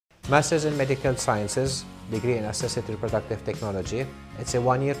Masters in Medical Sciences, degree in Assisted Reproductive Technology. It's a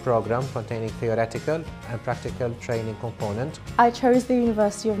one-year program containing theoretical and practical training component. I chose the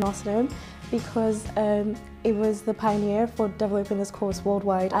University of Nottingham because it was the pioneer for developing this course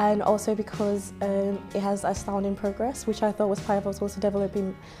worldwide, and also because it has astounding progress, which I thought was pivotal to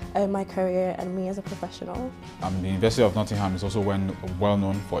developing my career and me as a professional. The University of Nottingham is also well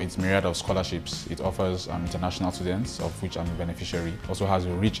known for its myriad of scholarships. It offers international students, of which I'm a beneficiary. It also has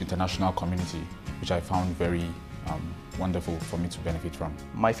a rich international community, which I found very wonderful for me to benefit from.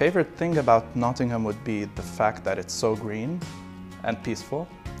 My favorite thing about Nottingham would be the fact that it's so green and peaceful.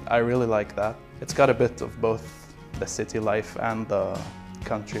 I really like that. It's got a bit of both the city life and the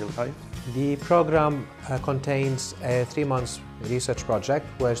country life. The program contains a 3-month research project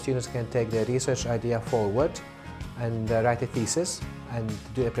where students can take their research idea forward and write a thesis and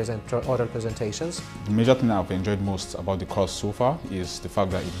do oral presentations. The major thing I've enjoyed most about the course so far is the fact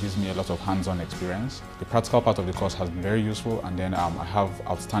that it gives me a lot of hands-on experience. The practical part of the course has been very useful, and then I have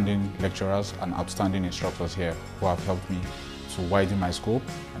outstanding lecturers and outstanding instructors here who have helped me to widen my scope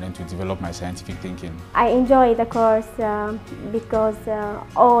and then to develop my scientific thinking. I enjoy the course because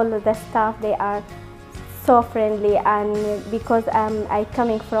all the staff, they are so friendly, and because I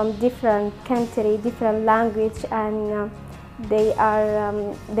coming from different country, different language, and they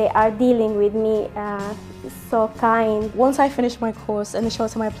are dealing with me so kind. Once I finish my course in the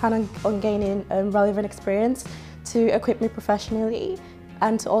short term, I plan on gaining relevant experience to equip me professionally,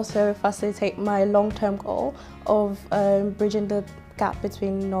 and to also facilitate my long-term goal of bridging the gap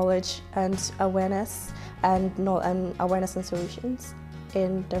between knowledge and awareness, and awareness and solutions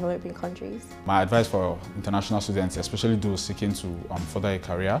in developing countries. My advice for international students, especially those seeking to further a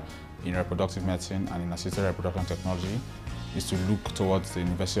career in reproductive medicine and in assisted reproduction technology, is to look towards the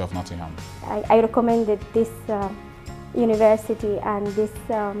University of Nottingham. I recommended this university and this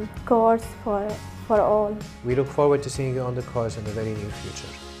course for all. We look forward to seeing you on the course in the very near future.